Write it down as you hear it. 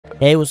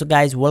Hey, what's up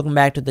guys, welcome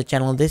back to the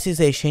channel. This is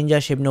a Shinja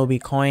Shibnobi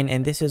coin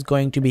and this is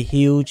going to be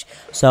huge.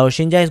 So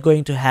Shinja is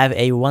going to have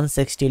a 1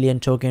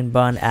 Sextillion token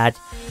burn at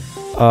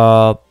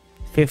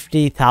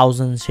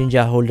 50,000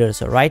 Shinja holders.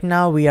 So right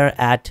now we are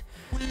at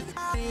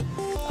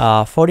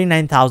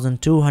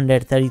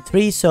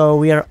 49,233, so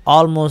we are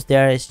almost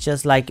there. It's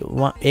just like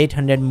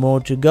 800 more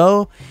to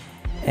go,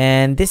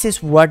 and this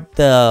is what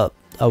the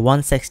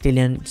 1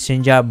 Sextillion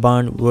Shinja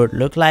burn would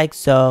look like.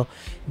 So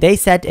they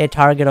set a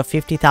target of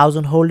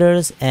 50,000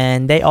 holders,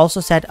 and they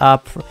also set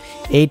up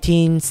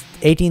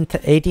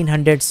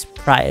 1800's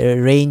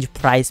range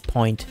price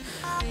point.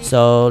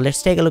 So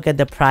let's take a look at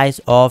the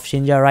price of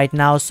Shinja right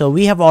now. So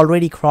we have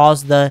already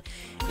crossed the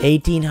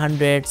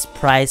 1800's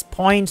price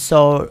point.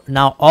 So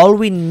now all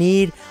we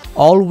need,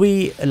 all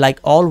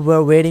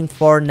we're waiting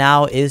for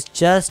now is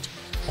just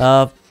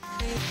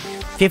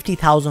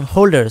 50,000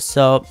 holders.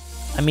 So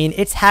I mean,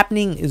 it's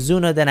happening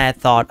sooner than I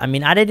thought. I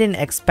mean, I didn't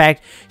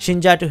expect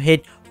Shinja to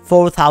hit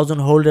 4,000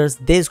 holders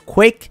this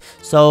quick.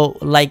 So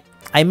like,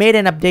 I made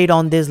an update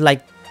on this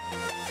like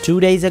 2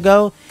 days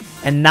ago,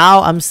 and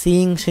now I'm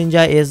seeing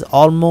Shinja is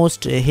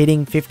almost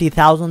hitting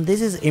 50,000. This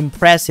is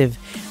impressive.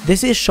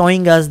 This is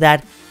showing us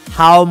that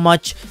how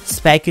much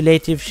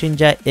speculative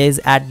Shinja is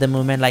at the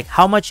moment, like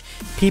how much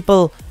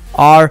people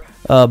are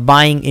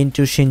buying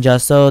into Shinja.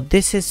 So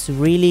this is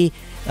really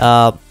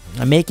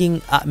making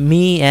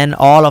me and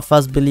all of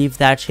us believe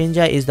that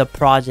Shinja is the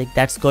project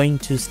that's going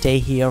to stay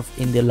here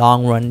in the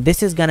long run.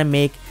 This is gonna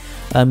make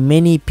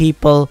many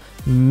people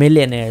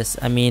millionaires.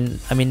 I mean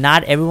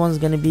not everyone's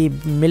gonna be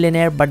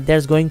millionaire, but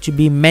there's going to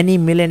be many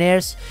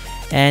millionaires,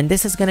 and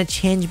this is gonna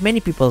change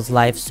many people's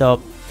lives.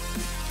 So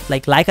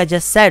like I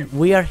just said,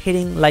 we are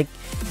hitting like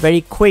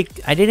very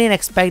quick. I didn't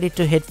expect it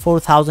to hit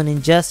 4,000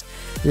 in just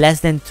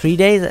less than 3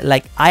 days.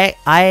 Like I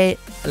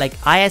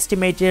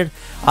estimated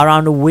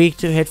around a week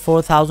to hit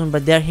 4,000,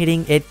 but they're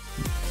hitting it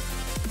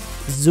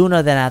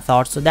sooner than I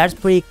thought. So that's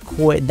pretty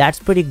cool. That's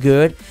pretty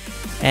good.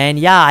 And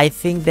yeah, I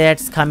think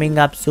that's coming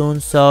up soon.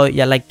 So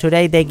yeah, like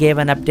today they gave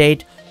an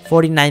update,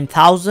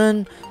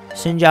 49,000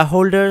 Shinja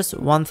holders,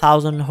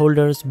 1,000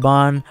 holders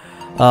burn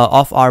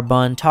of our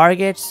burn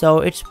target.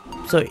 So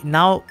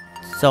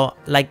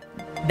like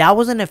that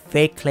wasn't a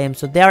fake claim.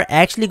 So they are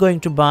actually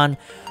going to burn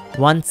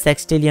 1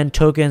 Sextillion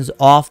tokens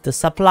off the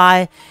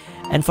supply.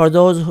 And for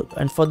those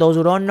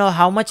who don't know,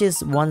 how much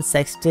is 1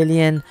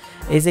 Sextillion?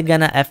 Is it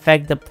gonna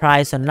affect the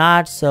price or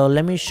not? So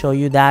let me show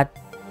you that.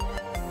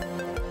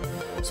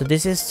 So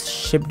this is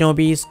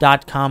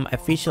Shibnobis.com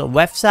official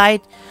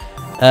website.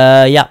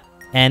 Yeah,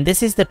 and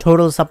this is the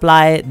total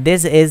supply.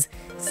 This is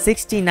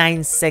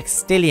 69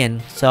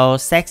 Sextillion. So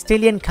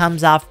Sextillion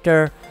comes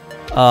after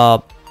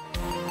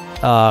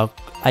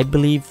I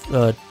believe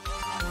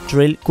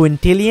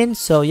quintillion.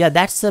 So yeah,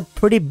 that's a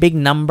pretty big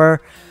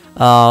number.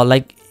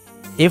 Like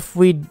if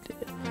we,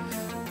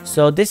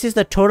 so this is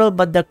the total,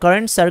 but the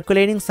current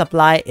circulating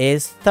supply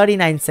is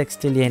 39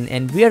 Sextillion,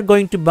 and we are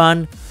going to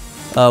burn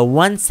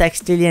 1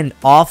 Sextillion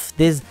off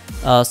this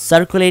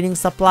circulating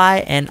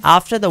supply, and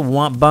after the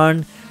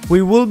burn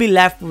we will be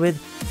left with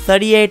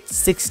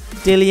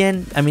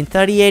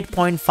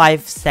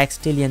 38.5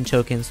 Sextillion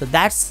tokens. So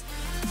that's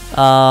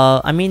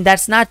I mean,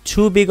 that's not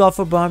too big of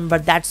a burn,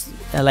 but that's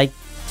like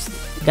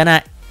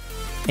gonna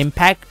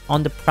impact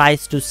on the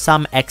price to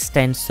some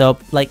extent. So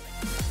like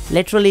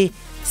literally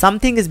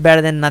something is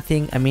better than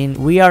nothing. I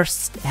mean, we are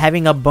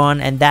having a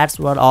burn, and that's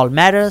what all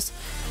matters.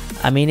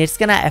 I mean, it's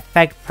gonna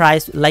affect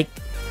price, like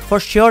for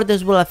sure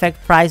this will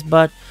affect price,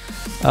 but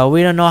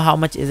we don't know how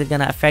much is it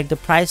gonna affect the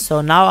price.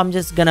 So now I'm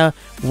just gonna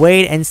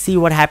wait and see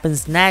what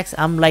happens next.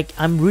 I'm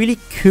really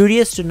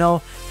curious to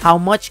know how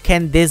much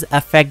can this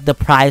affect the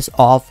price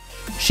of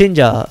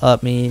Shinja. I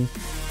mean,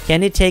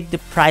 can it take the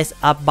price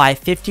up by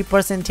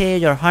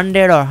 50% or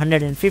 100 or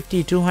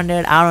 150,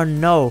 200? I don't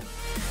know.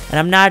 And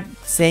I'm not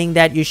saying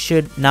that you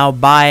should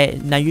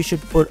you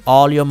should put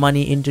all your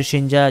money into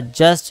Shinja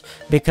just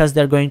because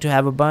they're going to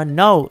have a burn.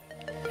 No,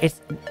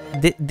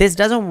 this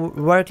doesn't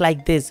work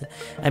like this.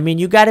 I mean,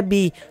 you gotta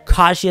be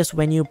cautious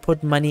when you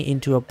put money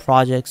into a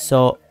project.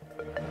 So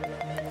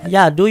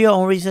yeah, do your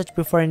own research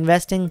before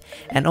investing,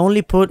 and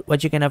only put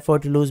what you can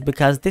afford to lose,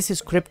 because this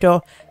is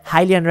crypto,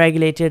 highly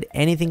unregulated.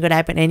 Anything could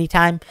happen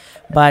anytime,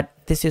 but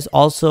this is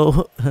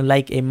also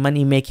like a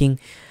money making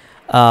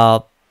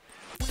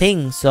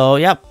thing. So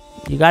yeah,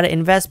 you gotta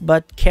invest,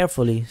 but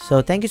carefully.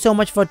 So thank you so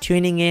much for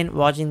tuning in,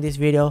 watching this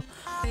video.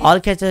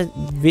 I'll catch up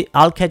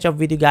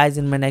with you guys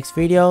in my next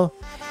video.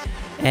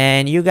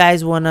 And you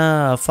guys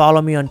wanna follow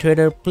me on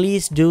Twitter,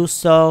 please do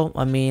so.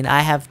 I mean,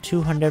 I have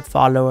 200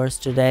 followers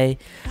today.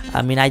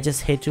 I mean, I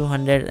just hit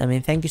 200. I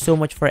mean, thank you so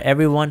much for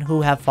everyone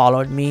who have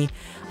followed me.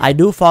 I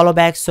do follow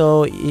back,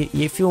 so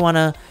if you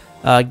wanna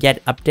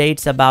get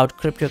updates about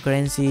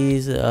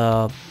cryptocurrencies,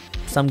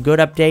 some good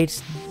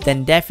updates,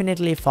 then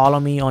definitely follow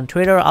me on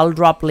Twitter. I'll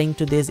drop link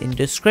to this in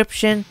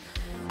description.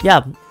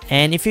 Yeah,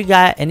 and if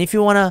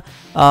you wanna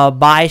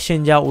buy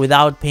Shinja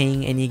without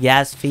paying any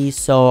gas fees,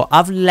 so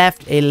I've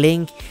left a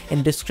link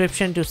in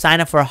description to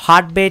sign up for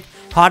Hotbit.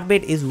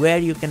 Hotbit is where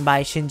you can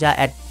buy Shinja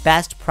at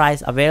best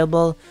price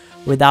available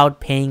without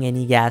paying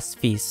any gas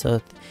fees.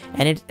 So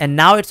and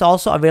now it's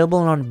also available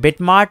on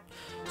Bitmart.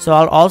 So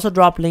I'll also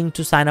drop link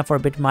to sign up for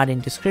Bitmart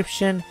in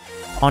description.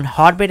 On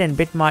Hotbit and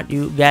Bitmart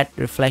you get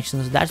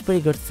reflections. That's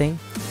pretty good thing.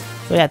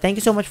 So yeah, thank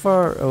you so much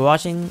for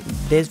watching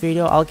this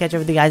video. I'll catch up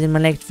with you guys in my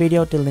next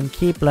video. Till then,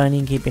 keep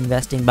learning, keep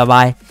investing. Bye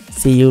bye,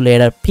 see you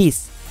later,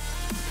 peace.